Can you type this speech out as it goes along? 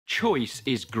Choice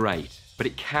is great, but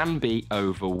it can be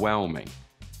overwhelming.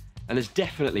 And there's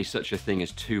definitely such a thing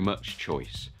as too much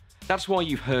choice. That's why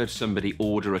you've heard somebody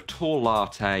order a tall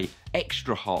latte,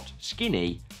 extra hot,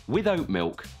 skinny, with oat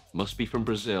milk, must be from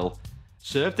Brazil,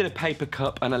 served in a paper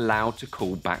cup and allowed to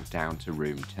cool back down to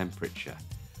room temperature.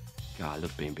 God, I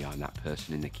love being behind that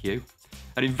person in the queue.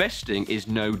 And investing is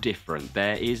no different.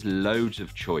 There is loads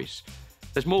of choice.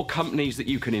 There's more companies that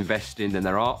you can invest in than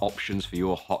there are options for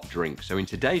your hot drink. So in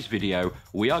today's video,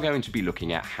 we are going to be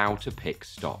looking at how to pick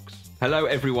stocks. Hello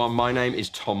everyone, my name is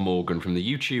Tom Morgan from the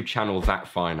YouTube channel That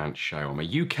Finance Show. I'm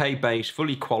a UK-based,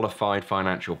 fully qualified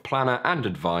financial planner and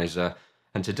advisor.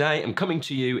 And today I'm coming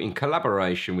to you in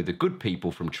collaboration with the good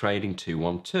people from Trading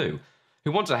 212,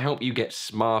 who want to help you get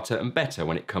smarter and better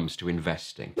when it comes to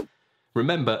investing.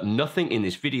 Remember, nothing in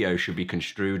this video should be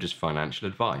construed as financial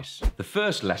advice. The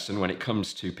first lesson when it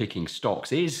comes to picking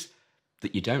stocks is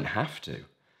that you don't have to.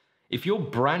 If you're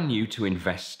brand new to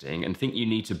investing and think you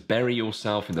need to bury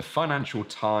yourself in the Financial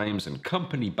Times and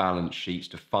company balance sheets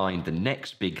to find the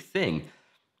next big thing,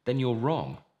 then you're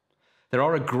wrong. There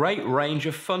are a great range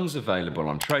of funds available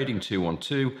on Trading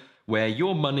 212 where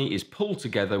your money is pulled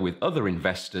together with other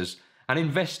investors and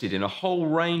invested in a whole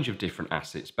range of different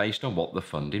assets based on what the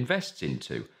fund invests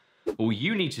into. All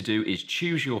you need to do is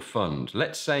choose your fund.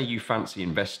 Let's say you fancy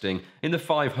investing in the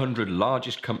 500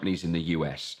 largest companies in the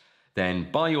US. Then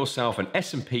buy yourself an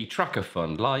S&P tracker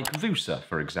fund like VUSA,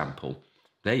 for example.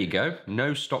 There you go,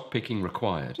 no stock picking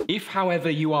required. If, however,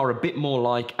 you are a bit more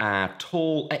like our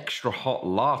tall, extra hot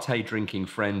latte drinking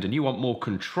friend and you want more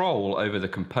control over the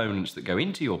components that go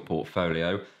into your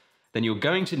portfolio, then you're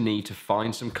going to need to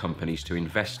find some companies to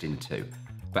invest into.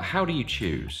 But how do you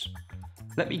choose?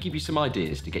 Let me give you some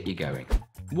ideas to get you going.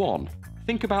 1.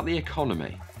 Think about the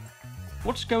economy.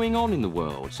 What's going on in the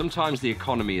world? Sometimes the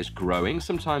economy is growing,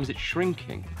 sometimes it's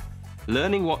shrinking.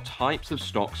 Learning what types of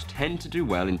stocks tend to do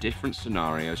well in different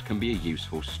scenarios can be a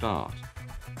useful start.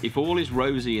 If all is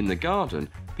rosy in the garden,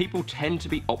 people tend to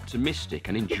be optimistic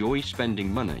and enjoy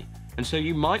spending money. And so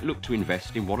you might look to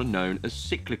invest in what are known as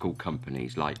cyclical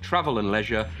companies like travel and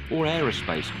leisure or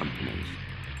aerospace companies.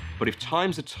 But if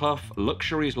times are tough,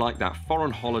 luxuries like that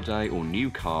foreign holiday or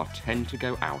new car tend to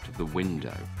go out of the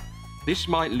window. This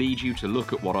might lead you to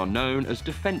look at what are known as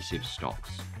defensive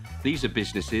stocks. These are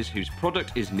businesses whose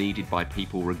product is needed by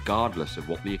people regardless of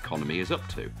what the economy is up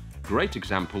to. Great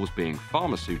examples being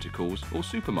pharmaceuticals or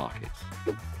supermarkets.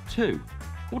 2.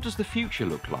 What does the future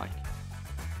look like?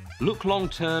 Look long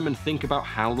term and think about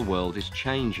how the world is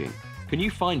changing. Can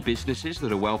you find businesses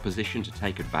that are well positioned to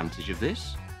take advantage of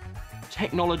this?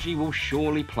 Technology will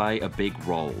surely play a big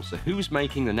role, so who's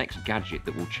making the next gadget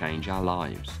that will change our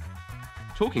lives?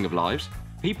 Talking of lives,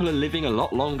 people are living a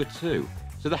lot longer too,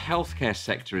 so the healthcare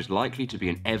sector is likely to be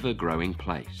an ever-growing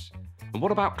place. And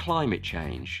what about climate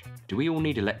change? Do we all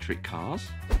need electric cars?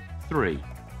 3.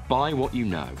 Buy what you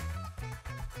know.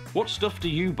 What stuff do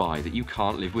you buy that you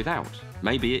can't live without?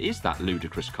 Maybe it is that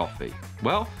ludicrous coffee.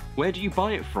 Well, where do you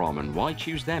buy it from and why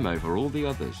choose them over all the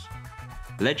others?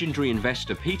 Legendary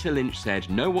investor Peter Lynch said,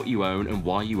 "Know what you own and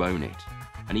why you own it."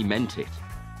 And he meant it.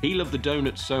 He loved the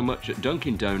donuts so much at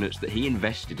Dunkin' Donuts that he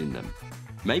invested in them.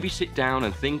 Maybe sit down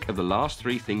and think of the last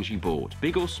 3 things you bought,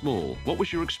 big or small. What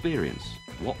was your experience?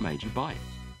 What made you buy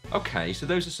it? Okay, so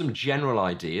those are some general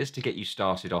ideas to get you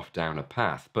started off down a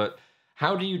path, but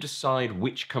how do you decide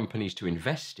which companies to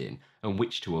invest in and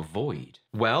which to avoid?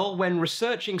 Well, when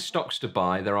researching stocks to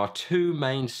buy, there are 2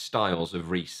 main styles of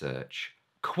research: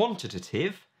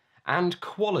 quantitative and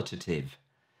qualitative.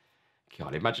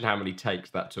 God, imagine how many takes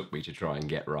that took me to try and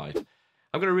get right.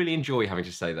 I'm going to really enjoy having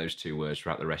to say those 2 words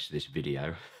throughout the rest of this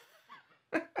video.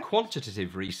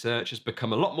 Quantitative research has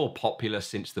become a lot more popular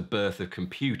since the birth of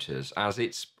computers, as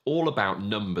it's all about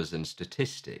numbers and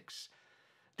statistics.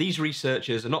 These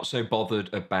researchers are not so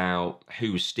bothered about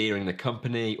who's steering the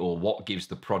company or what gives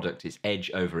the product its edge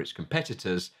over its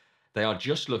competitors. They are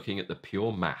just looking at the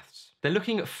pure maths. They're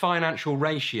looking at financial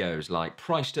ratios like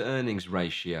price to earnings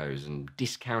ratios and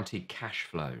discounted cash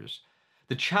flows.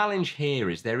 The challenge here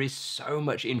is there is so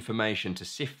much information to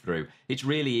sift through, it's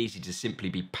really easy to simply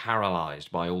be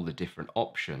paralyzed by all the different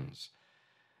options.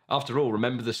 After all,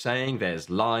 remember the saying, there's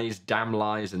lies, damn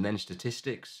lies, and then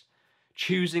statistics?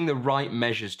 Choosing the right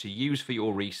measures to use for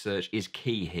your research is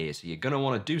key here, so you're going to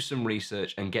want to do some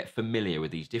research and get familiar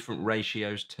with these different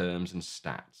ratios, terms and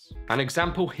stats. An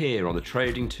example here on the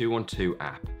Trading 212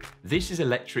 app. This is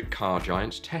electric car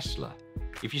giant's Tesla.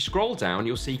 If you scroll down,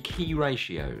 you'll see key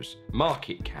ratios,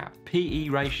 market cap, PE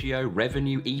ratio,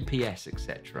 revenue, EPS,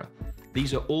 etc.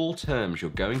 These are all terms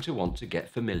you're going to want to get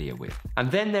familiar with. And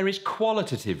then there is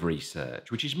qualitative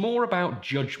research, which is more about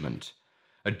judgment.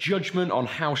 a judgment on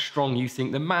how strong you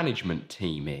think the management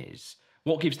team is,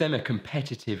 what gives them a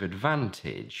competitive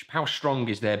advantage, how strong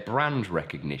is their brand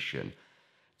recognition.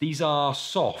 These are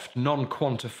soft,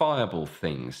 non-quantifiable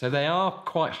things, so they are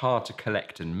quite hard to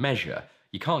collect and measure.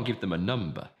 You can't give them a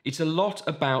number. It's a lot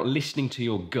about listening to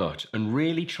your gut and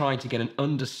really trying to get an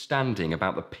understanding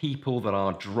about the people that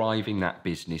are driving that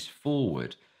business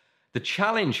forward. The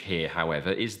challenge here,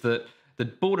 however, is that the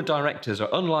board of directors are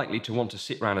unlikely to want to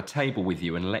sit around a table with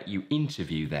you and let you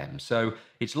interview them. So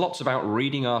it's lots about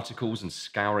reading articles and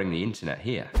scouring the internet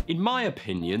here. In my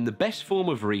opinion, the best form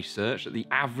of research that the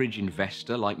average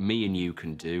investor like me and you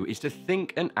can do is to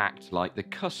think and act like the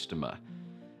customer.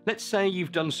 Let's say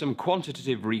you've done some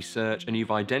quantitative research and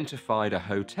you've identified a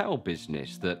hotel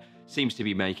business that seems to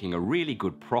be making a really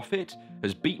good profit,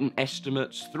 has beaten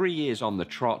estimates 3 years on the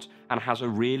trot, and has a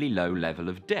really low level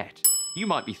of debt. You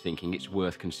might be thinking it's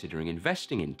worth considering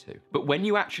investing into. But when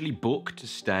you actually book to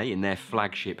stay in their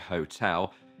flagship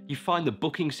hotel, you find the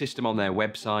booking system on their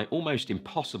website almost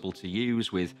impossible to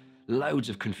use, with loads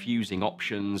of confusing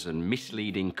options and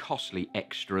misleading, costly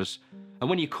extras. And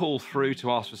when you call through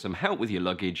to ask for some help with your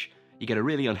luggage, you get a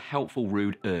really unhelpful,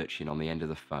 rude urchin on the end of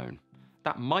the phone.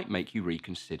 That might make you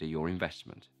reconsider your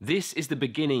investment. This is the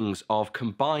beginnings of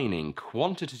combining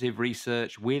quantitative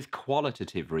research with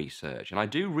qualitative research, and I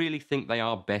do really think they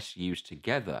are best used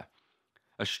together.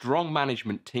 A strong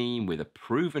management team with a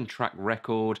proven track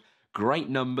record, great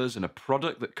numbers, and a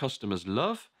product that customers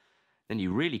love, then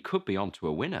you really could be onto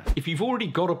a winner. If you've already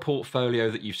got a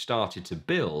portfolio that you've started to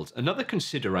build, another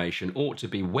consideration ought to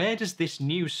be, where does this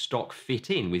new stock fit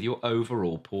in with your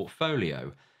overall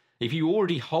portfolio? If you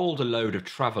already hold a load of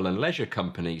travel and leisure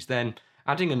companies, then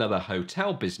adding another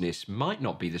hotel business might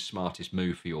not be the smartest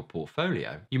move for your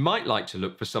portfolio. You might like to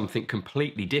look for something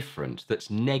completely different that's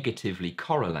negatively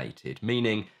correlated,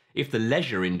 meaning if the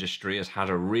leisure industry has had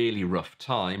a really rough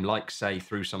time, like say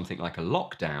through something like a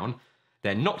lockdown,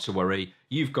 then not to worry,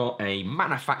 you've got a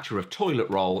manufacturer of toilet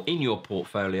roll in your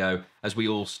portfolio as we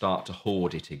all start to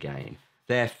hoard it again.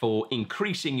 Therefore,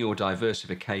 increasing your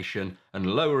diversification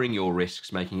and lowering your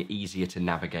risks, making it easier to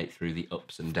navigate through the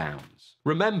ups and downs.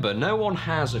 Remember, no one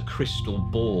has a crystal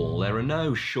ball. There are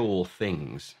no sure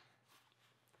things.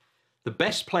 The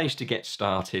best place to get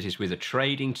started is with a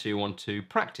Trading 212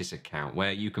 practice account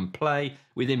where you can play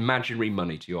with imaginary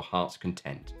money to your heart's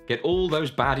content. Get all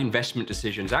those bad investment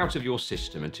decisions out of your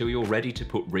system until you're ready to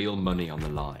put real money on the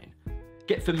line.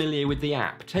 Get familiar with the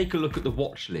app, take a look at the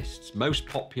watch lists, most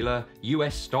popular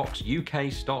US stocks, UK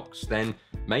stocks, then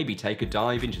maybe take a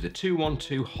dive into the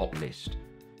 212 hot list.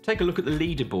 Take a look at the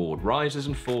leaderboard, risers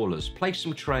and fallers, place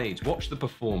some trades, watch the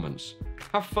performance.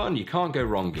 Have fun, you can't go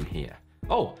wrong in here.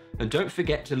 Oh, and don't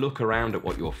forget to look around at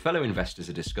what your fellow investors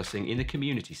are discussing in the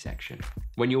community section.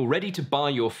 When you're ready to buy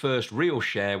your first real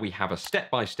share, we have a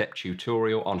step-by-step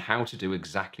tutorial on how to do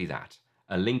exactly that.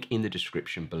 A link in the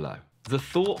description below. The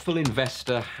thoughtful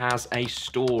investor has a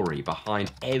story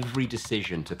behind every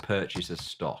decision to purchase a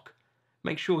stock.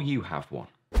 Make sure you have one.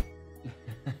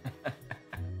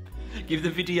 Give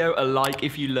the video a like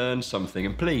if you learned something,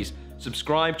 and please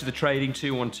subscribe to the Trading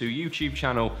 212 YouTube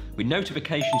channel with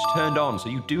notifications turned on so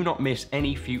you do not miss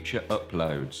any future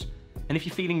uploads. And if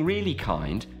you're feeling really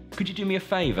kind, could you do me a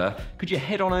favour? Could you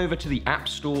head on over to the App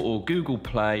Store or Google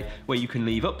Play, where you can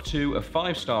leave up to a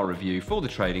 5-star review for the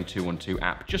Trading 212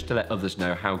 app, just to let others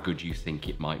know how good you think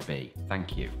it might be.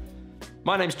 Thank you.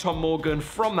 My name's Tom Morgan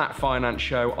from That Finance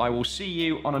Show. I will see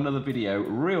you on another video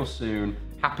real soon.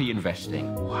 Happy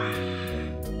investing.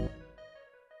 Wow.